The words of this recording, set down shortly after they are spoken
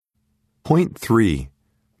Point 3.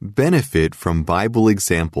 Benefit from Bible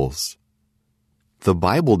examples. The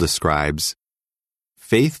Bible describes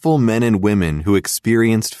faithful men and women who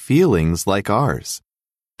experienced feelings like ours.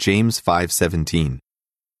 James 5:17.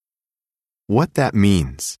 What that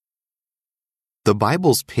means. The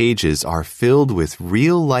Bible's pages are filled with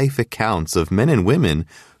real-life accounts of men and women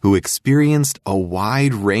who experienced a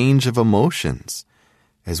wide range of emotions.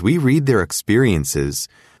 As we read their experiences,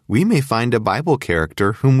 we may find a Bible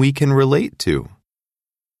character whom we can relate to.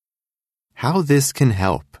 How this can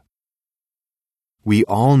help. We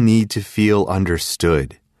all need to feel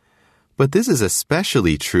understood, but this is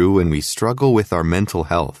especially true when we struggle with our mental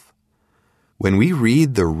health. When we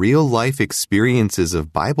read the real-life experiences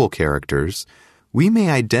of Bible characters, we may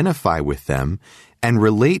identify with them and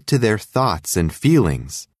relate to their thoughts and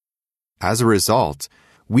feelings. As a result,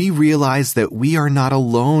 we realize that we are not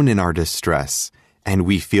alone in our distress, and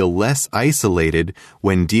we feel less isolated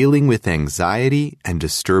when dealing with anxiety and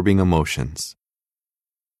disturbing emotions.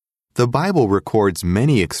 The Bible records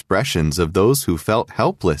many expressions of those who felt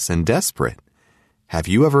helpless and desperate. Have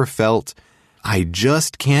you ever felt, "I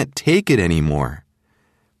just can't take it anymore"?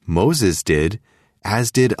 Moses did,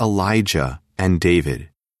 as did Elijah and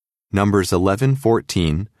David. Numbers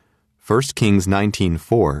 11:14, 1 Kings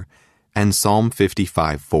 19:4, and Psalm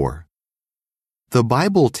 55:4. The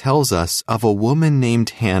Bible tells us of a woman named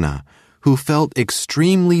Hannah who felt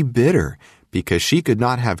extremely bitter because she could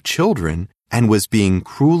not have children and was being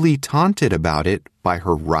cruelly taunted about it by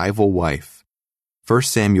her rival wife. 1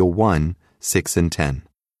 Samuel 1:6 and 10.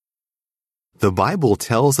 The Bible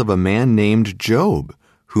tells of a man named Job,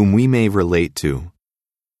 whom we may relate to.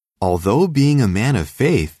 Although being a man of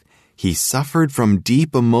faith, he suffered from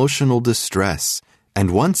deep emotional distress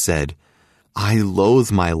and once said, "I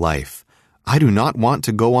loathe my life. I do not want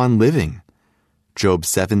to go on living." Job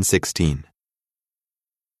 7:16.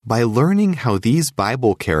 By learning how these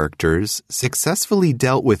Bible characters successfully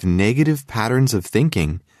dealt with negative patterns of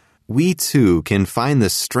thinking, we too can find the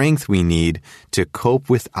strength we need to cope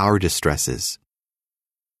with our distresses.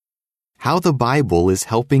 How the Bible is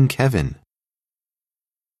helping Kevin.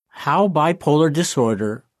 How bipolar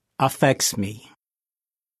disorder affects me.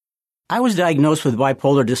 I was diagnosed with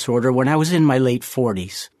bipolar disorder when I was in my late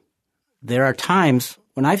 40s. There are times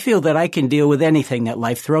when I feel that I can deal with anything that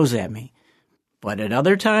life throws at me. But at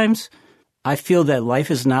other times, I feel that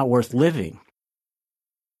life is not worth living.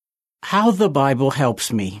 How the Bible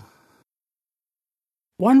helps me.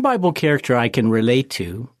 One Bible character I can relate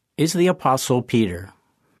to is the Apostle Peter.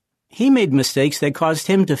 He made mistakes that caused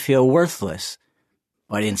him to feel worthless.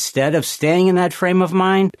 But instead of staying in that frame of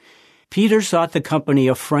mind, Peter sought the company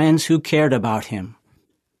of friends who cared about him.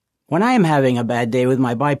 When I am having a bad day with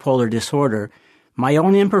my bipolar disorder, my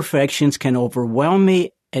own imperfections can overwhelm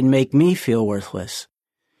me and make me feel worthless.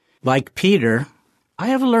 Like Peter, I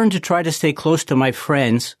have learned to try to stay close to my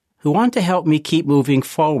friends who want to help me keep moving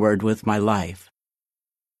forward with my life.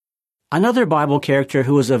 Another Bible character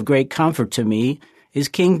who was of great comfort to me is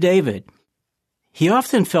King David. He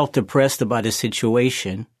often felt depressed about his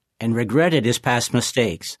situation and regretted his past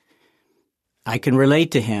mistakes. I can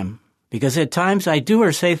relate to him because at times I do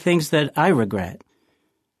or say things that I regret.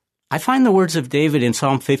 I find the words of David in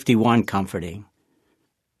Psalm 51 comforting.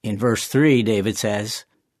 In verse 3, David says,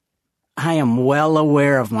 "I am well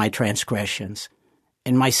aware of my transgressions,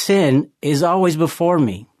 and my sin is always before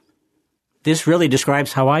me." This really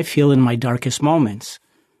describes how I feel in my darkest moments,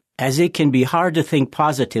 as it can be hard to think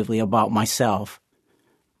positively about myself.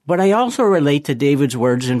 But I also relate to David's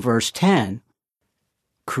words in verse 10.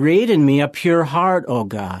 "Create in me a pure heart, O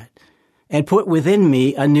God, and put within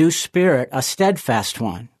me a new spirit, a steadfast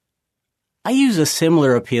one." I use a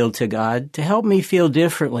similar appeal to God to help me feel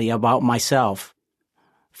differently about myself.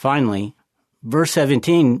 Finally, verse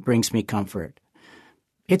 17 brings me comfort.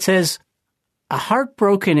 It says, "A heart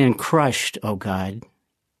broken and crushed, O God,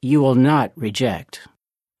 you will not reject."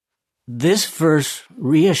 This verse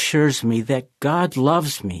reassures me that God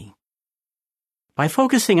loves me. By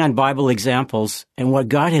focusing on Bible examples and what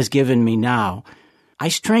God has given me now, I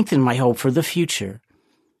strengthen my hope for the future.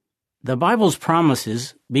 The Bible's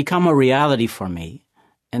promises become a reality for me,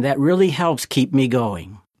 and that really helps keep me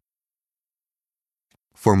going.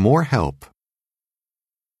 For more help,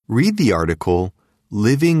 read the article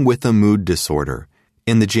Living with a Mood Disorder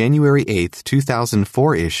in the January 8,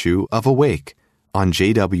 2004 issue of Awake on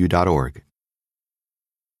jw.org.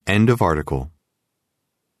 End of article.